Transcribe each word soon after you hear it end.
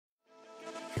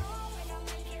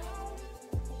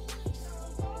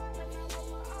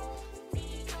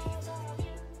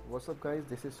What's up guys,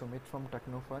 this is Sumit from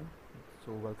TechnoFun.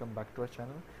 So welcome back to our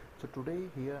channel. So today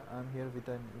I'm here with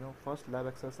an first lab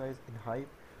exercise in Hive.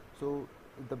 So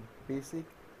the basic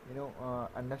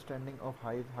understanding of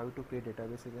Hive, how to create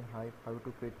databases in Hive, how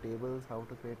to create tables, how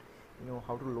to create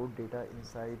how to load data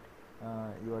inside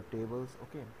your tables.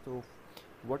 Okay, so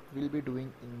what we'll be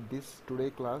doing in this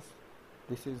today class,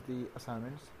 this is the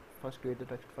assignments. First, create the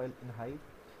text file in Hive,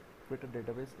 create a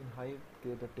database in Hive,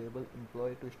 create a table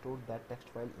employee to store that text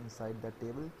file inside that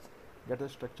table, get the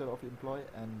structure of employee,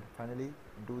 and finally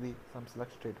do the some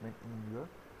select statement in your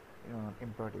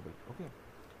employee table. Okay,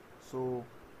 so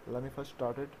let me first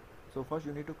start it. So first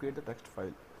you need to create the text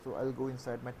file. So I'll go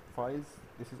inside my files.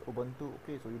 This is Ubuntu.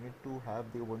 Okay, so you need to have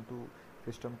the Ubuntu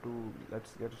system to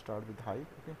let's get started with Hive.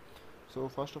 Okay, so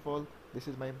first of all, this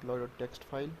is my employee.txt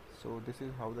file. So this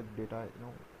is how the data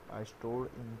I store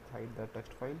inside that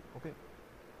text file. Okay,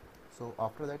 so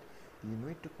after that you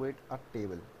need to create a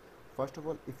table. First of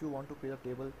all, if you want to create a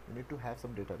table, you need to have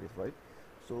some database, right?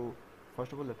 So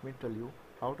first of all, let me tell you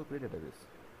how to create a database.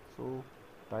 So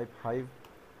type Hive,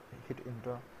 hit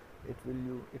enter. It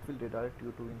will redirect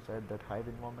you to inside that Hive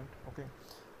environment. Okay,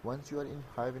 once you are in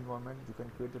Hive environment, you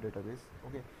can create the database.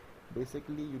 Okay,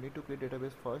 basically you need to create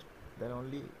database first, then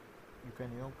only you can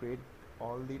create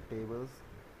all the tables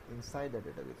inside the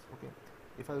database. Okay,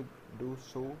 if I do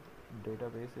show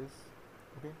databases,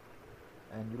 okay,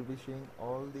 and you'll be seeing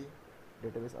all the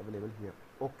database available here.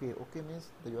 Okay means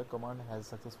the your command has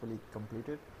successfully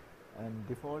completed, and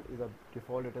default is a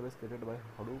default database created by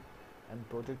Hadoop, and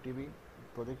project TV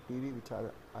which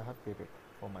I have created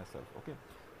for myself. Okay,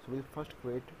 so we'll first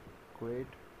create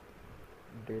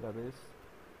database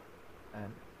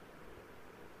and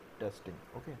testing.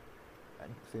 Okay,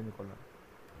 and semicolon.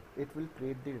 It will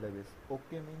create the database.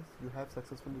 Okay means you have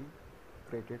successfully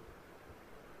created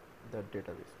that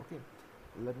database. Okay,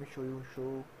 let me show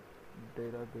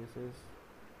databases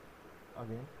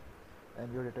again,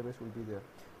 and your database will be there.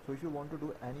 So if you want to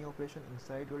do any operation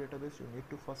inside your database, you need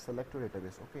to first select your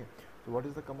database. Okay, so what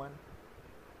is the command?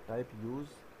 Type use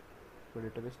your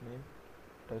database name,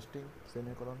 testing,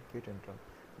 semicolon, hit enter.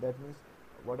 That means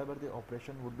whatever the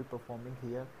operation would be performing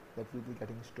here, that will be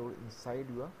getting stored inside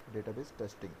your database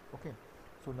testing. Okay,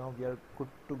 so now we are good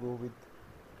to go with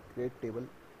create table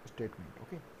statement.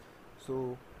 Okay,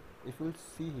 so if you will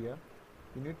see here,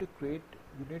 you need to create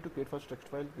first text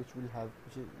file which we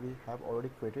have already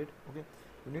created. Okay,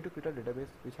 you need to create a database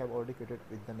which have already created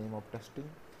with the name of testing.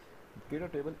 Create a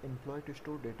table employee to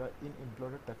store data in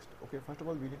employee text. Okay, first of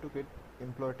all we need to create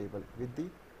employee table with the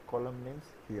column names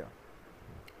here.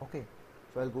 Okay,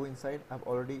 so I'll go inside. I've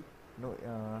already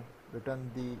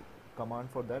written the command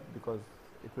for that because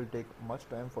it will take much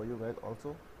time for you guys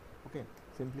also. Okay,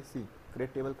 simply see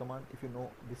create table command. If you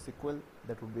know the SQL,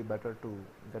 that would be better to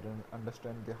get and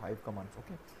understand the Hive commands.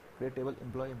 Okay, create table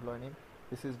employee name.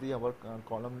 This is the our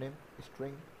column name,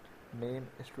 string, name,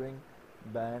 string,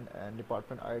 band, and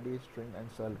department ID, string,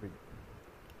 and salary.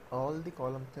 All the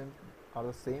columns are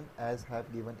the same as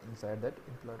have given inside that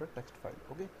employee text file.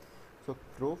 Okay, so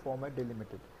row format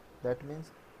delimited. That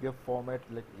means your format,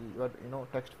 like your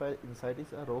text file inside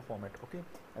is a row format. Okay,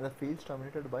 and the fields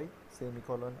terminated by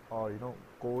semicolon or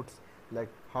quotes, like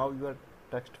how your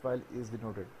text file is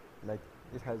denoted, like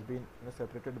it has been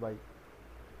separated by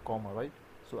comma, right?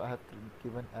 So I have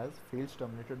given as fields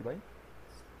terminated by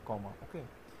comma. Okay,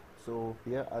 so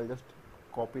here I'll just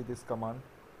copy this command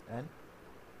and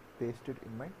paste it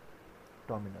in my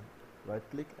terminal. Right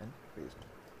click and paste.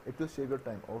 It will save your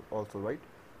time also, right?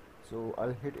 So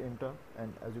I'll hit enter,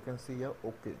 and as you can see here,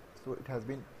 okay, so it has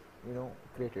been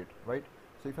created, right?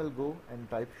 So if I'll go and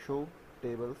type show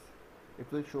tables,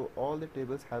 it will show all the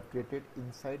tables have created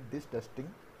inside this testing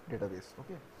database.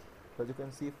 Okay, so as you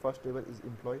can see, first table is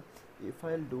employee. If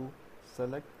I'll do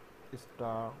select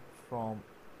star from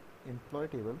employee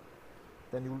table,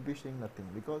 then you will be seeing nothing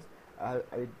because I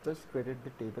just created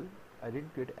the table. I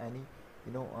didn't create any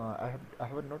I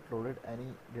have not loaded any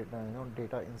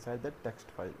data inside that text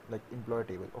file like employee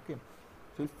table. Okay,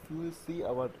 so if you will see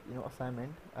our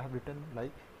assignment, I have written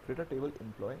like create a table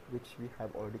employee which we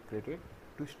have already created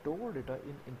to store data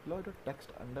in employee.txt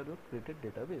under your created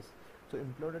database. So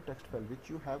employee.txt file which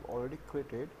you have already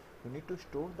created, you need to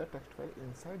store the text file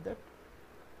inside that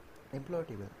employee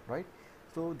table, right?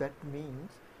 So that means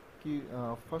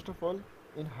first of all,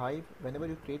 in Hive, whenever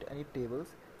you create any tables,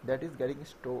 that is getting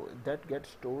gets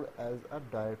stored as a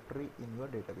directory in your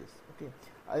database. Okay,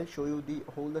 I'll show you the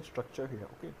whole structure here.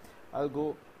 Okay,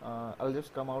 I'll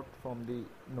just come out from the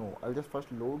I'll just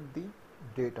first load the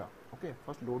data. Okay,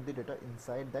 first load the data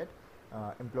inside that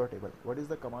employee table. What is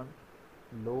the command?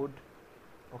 Load.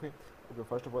 Okay, Okay,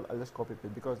 first of all I'll just copy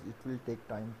paste because it will take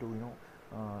time to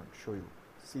show you.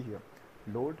 See here,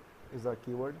 load is a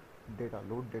keyword, data,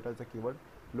 load data is a keyword,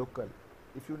 local.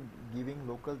 If you giving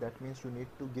local, that means you need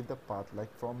to give the path, like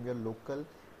from your local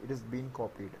it is being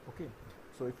copied. Okay,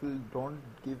 so if you don't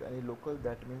give any local,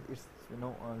 that means it's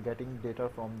getting data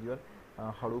from your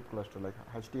Hadoop cluster, like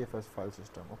HDFS file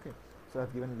system. Okay, so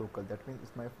I've given local, that means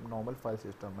it's my normal file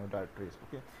system, my directories.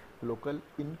 Okay, local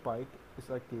in pipe is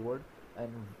a keyword,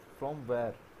 and from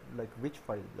where, like which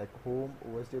file, like home,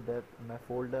 OSD, that my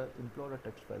folder, employer,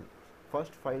 text file,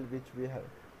 first file which we have,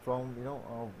 from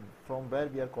from where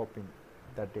we are copying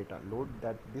that data, load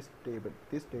that this table,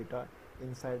 this data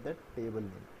inside that table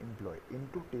name, employee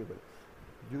into table.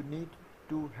 You need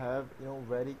to have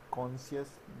very conscious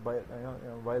by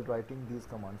while writing these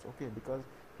commands. Okay, because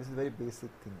this is very basic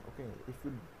thing. Okay, if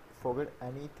you forget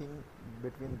anything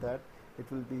between that, it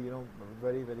will be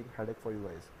very headache for you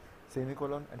guys.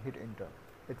 Semicolon and hit enter.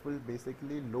 It will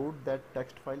basically load that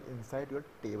text file inside your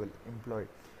table employee.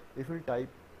 If you type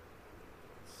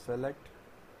select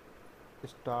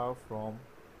star from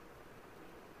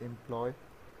employee,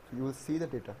 so you will see the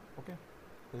data. Okay,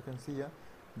 so you can see here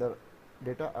the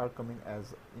data are coming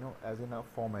as as in a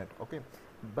format. Okay,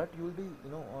 but you will be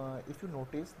if you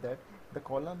notice that the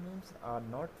column names are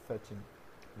not fetching,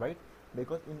 right?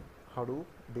 Because in Hadoop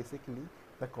basically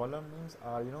the column names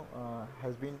are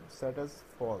has been set as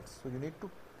false, so you need to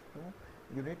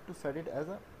you need to set it as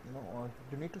a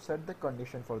you need to set the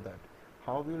condition for that.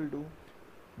 How we will do,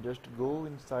 just go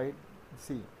inside,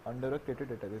 see under a created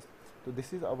database. So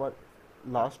this is our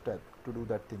last step to do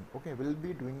that thing. Okay, we'll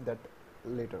be doing that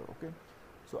later. Okay,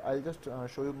 so I'll just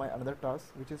show you my another task,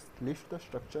 which is list the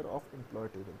structure of employee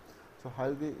table. So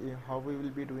how we will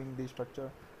be doing the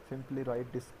structure, simply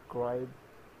write describe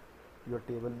your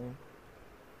table name.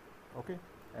 Okay,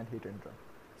 and hit enter.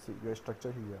 See your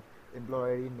structure here,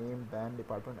 employee ID, name, band,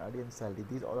 department ID, and salary.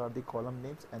 These all are the column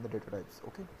names and the data types.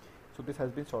 Okay, so this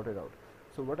has been sorted out.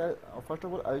 So what I first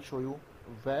of all I'll show you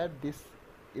where this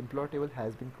employee table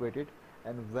has been created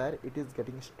and where it is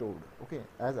getting stored. Okay,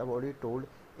 as I've already told,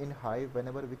 in Hive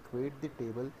whenever we create the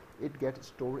table, it gets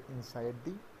stored inside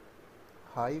the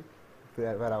Hive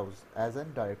warehouse as a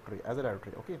directory,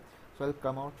 Okay, so I'll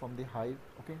come out from the Hive.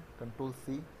 Okay, control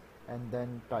C and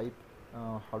then type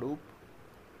Hadoop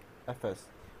FS.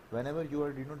 Whenever you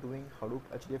are doing Hadoop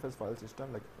HDFS file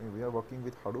system, like we are working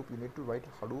with Hadoop, you need to write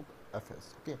Hadoop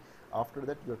FS. Okay, after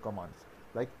that your commands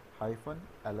like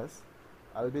 -ls.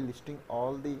 I'll be listing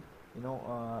all the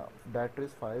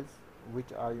directories files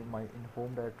which are in my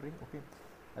home directory. Okay,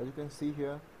 as you can see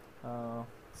here,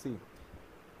 see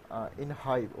in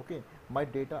Hive. Okay, my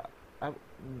data I've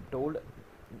told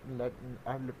that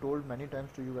I've told many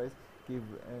times to you guys,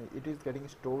 it is getting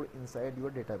stored inside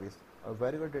your database.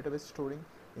 Where your database storing?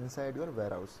 Inside your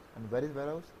warehouse. And where is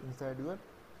warehouse? Inside your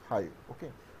Hive.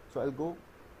 Okay, so I'll go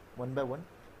one by one.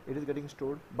 It is getting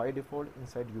stored by default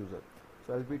inside user.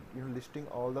 So I'll be listing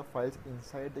all the files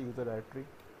inside the user directory.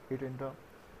 Hit enter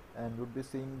and you'll be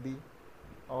seeing the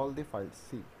all the files.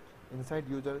 See, inside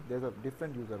user there's a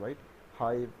different user, right?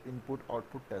 Hive input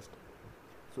output test.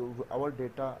 So our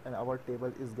data and our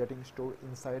table is getting stored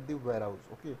inside the warehouse.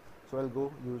 Okay, so I'll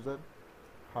go user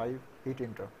Hive, hit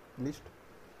enter, list.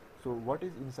 So what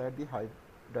is inside the Hive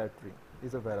directory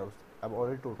is a warehouse. I've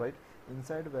already told, right?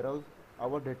 Inside warehouse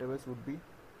our database would be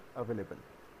available.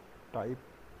 Type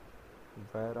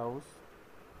warehouse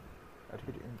and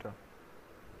hit enter.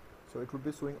 So it would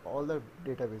be showing all the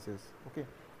databases. Okay,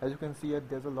 as you can see here,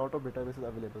 there's a lot of databases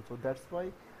available. So that's why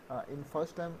in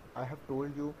first time I have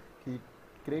told you,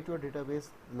 create your database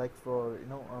like for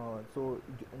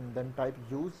and then type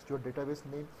use your database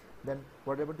name, then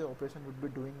whatever the operation would be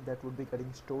doing, that would be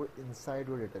getting stored inside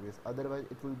your database. Otherwise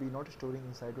it will be not storing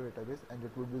inside your database and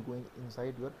it will be going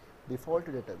inside your default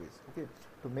database. Okay,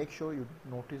 to make sure you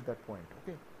notice that point.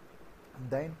 Okay,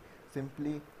 then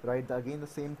simply write again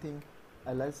the same thing,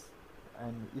 ls,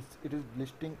 and it is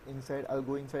listing inside. I'll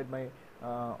go inside my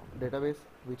database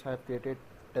which I have created,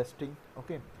 testing.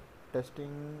 Okay,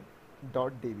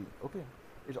 testing.db. okay,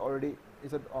 it's already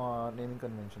is a naming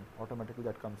convention, automatically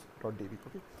that comes .db.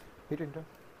 Okay, hit enter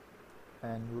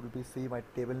and you will be see my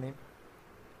table name.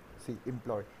 See,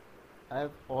 employee. I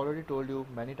have already told you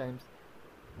many times,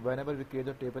 whenever we create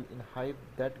a table in Hive,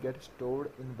 that gets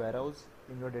stored in warehouse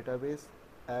in your database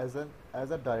as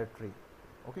a directory.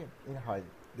 Okay, in Hive.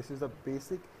 This is the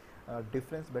basic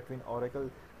difference between Oracle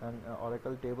and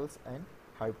Oracle tables and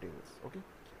Hive tables. Okay,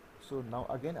 so now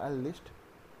again I'll list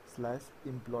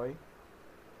 /employee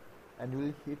and you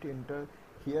will hit enter.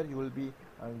 Here you will be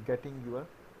getting your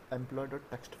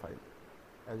employee.txt file,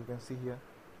 as you can see here.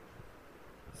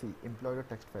 see employer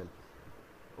text file.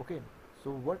 Okay,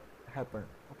 so what happened?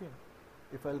 Okay,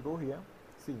 if I'll go here,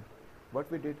 see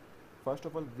what we did. First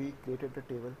of all, we created the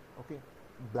table. Okay,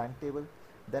 blank table.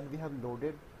 Then we have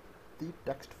loaded the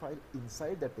text file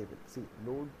inside the table. See,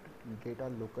 load data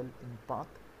local in path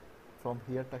from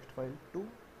here text file to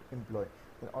employee.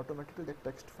 Then automatically the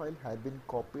text file has been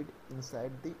copied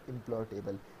inside the employer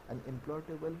table. And employer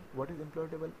table, what is employer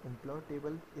table? Employer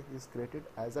table is created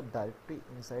as a directory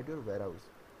inside your warehouse.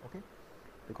 Okay,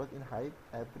 because in Hive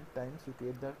every time you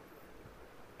create the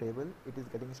table, it is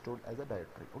getting stored as a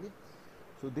directory. Okay,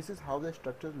 so this is how the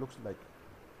structure looks like.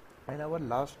 And our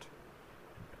last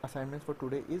assignment for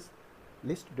today is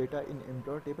list data in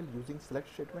employer table using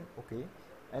select statement. Okay,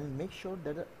 and make sure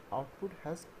that the output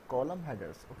has column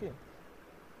headers. Okay,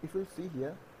 if you see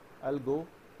here, I'll go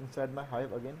inside my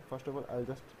Hive again. First of all, I'll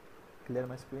just clear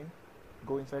my screen,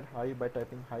 go inside Hive by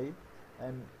typing Hive,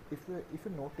 and if you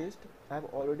noticed, I have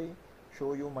already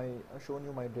shown you my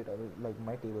data, like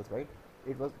my tables, right?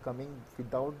 It was coming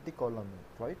without the column,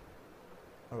 right?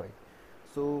 All right,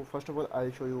 so first of all,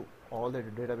 I'll show you all the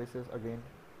databases again.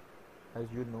 As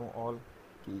you know all,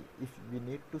 key, if we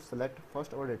need to select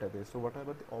first our database, so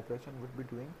whatever the operation would be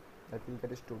doing, that will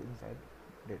get stored inside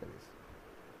database.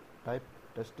 Type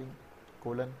testing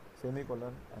colon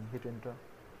semicolon and hit enter,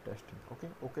 testing. Okay,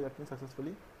 that means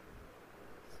successfully.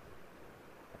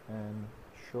 And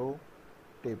show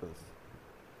tables,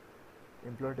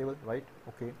 employer table, right?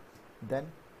 Okay,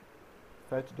 then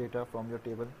fetch data from your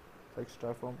table, like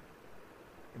start from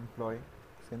employee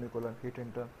semicolon, hit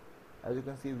enter. As you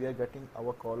can see, we are getting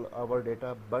our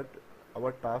data, but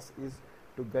our task is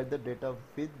to get the data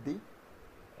with the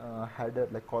header,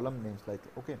 like column names, like.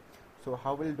 Okay, so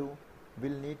how we'll do,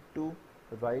 we'll need to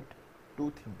write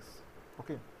two things.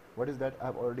 Okay, what is that?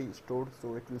 I've already stored,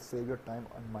 so it will save your time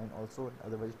and mine also,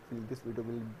 otherwise this video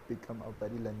will become a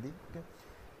very lengthy. Okay,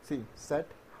 see, set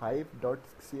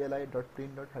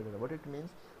hive.cli.print.header. What it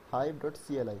means?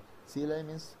 Hive.cli, CLI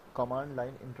means command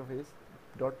line interface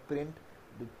dot print,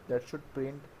 that should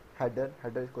print header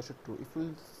is equal to true. If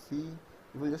you see,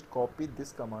 you will just copy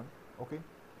this command, okay,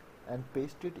 and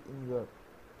paste it in your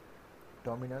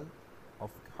terminal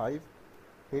of Hive,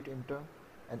 hit enter,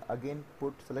 and again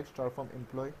put select star from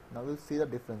employee. Now we'll see the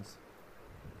difference.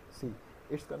 See,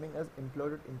 it's coming as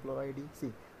employee ID.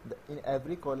 See, in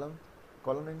every column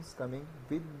name is coming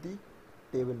with the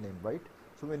table name, right?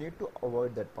 So we need to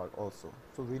avoid that part also.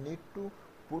 So we need to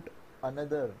put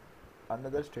another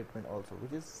statement also,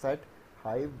 which is set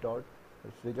hive dot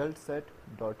result set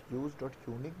dot use dot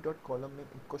unique dot column name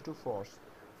equals to false.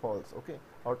 Okay,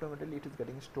 automatically it is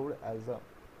getting stored as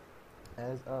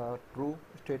a true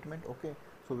statement. Okay,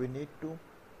 so we need to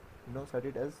set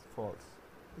it as false.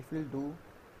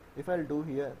 If I'll do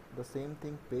here the same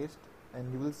thing, paste,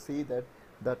 and you will see that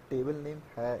the table name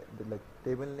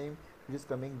table name which is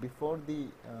coming before the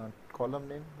column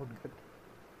name would get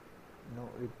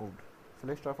removed.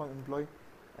 Select star from employee,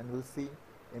 and we'll see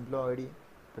employee ID,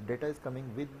 the data is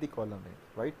coming with the column name,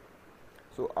 right?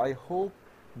 So I hope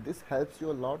this helps you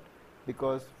a lot,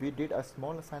 because we did a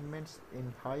small assignments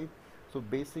in Hive. So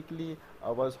basically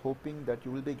I was hoping that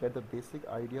you will get the basic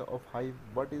idea of Hive,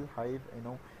 what is Hive,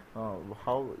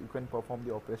 how you can perform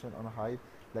the operation on Hive,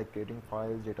 like creating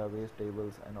files, database,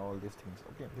 tables, and all these things.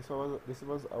 Okay, this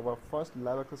was our first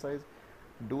lab exercise.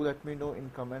 Do let me know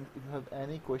in comments if you have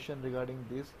any question regarding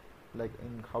this, like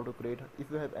in how to create. If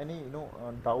you have any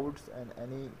doubts and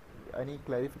any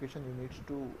clarification you need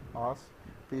to ask,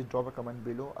 please drop a comment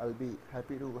below. I'll be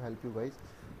happy to help you guys.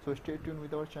 So stay tuned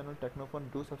with our channel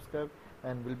Technofun. Do subscribe,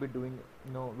 and we'll be doing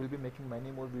we'll be making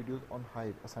many more videos on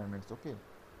Hive assignments. Okay,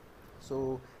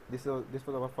 so this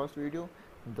was our first video.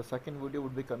 The second video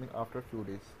would be coming after a few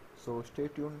days. So stay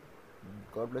tuned.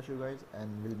 God bless you guys,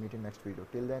 and we'll meet in next video.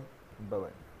 Till then, bye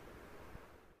bye.